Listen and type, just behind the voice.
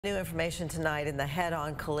New information tonight in the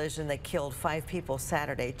head-on collision that killed 5 people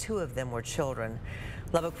Saturday. 2 of them were children.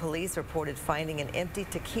 Lubbock police reported finding an empty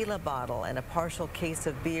tequila bottle and a partial case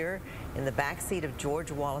of beer in the backseat of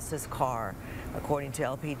George Wallace's car. According to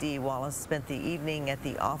LPD, Wallace spent the evening at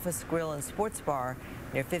the Office Grill and Sports Bar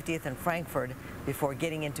near 50th and Frankford before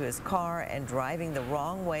getting into his car and driving the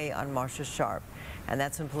wrong way on Marcia Sharp. And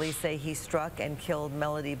that's when police say he struck and killed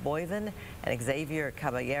Melody Boyven and Xavier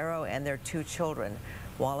Caballero and their 2 children.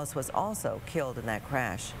 Wallace was also killed in that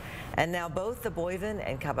crash. And now both the Boyven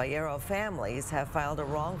and Caballero families have filed a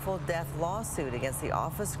wrongful death lawsuit against the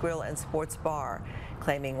Office Grill and Sports Bar,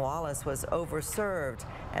 claiming Wallace was overserved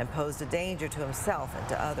and posed a danger to himself and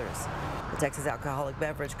to others. The Texas Alcoholic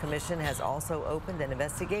Beverage Commission has also opened an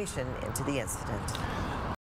investigation into the incident.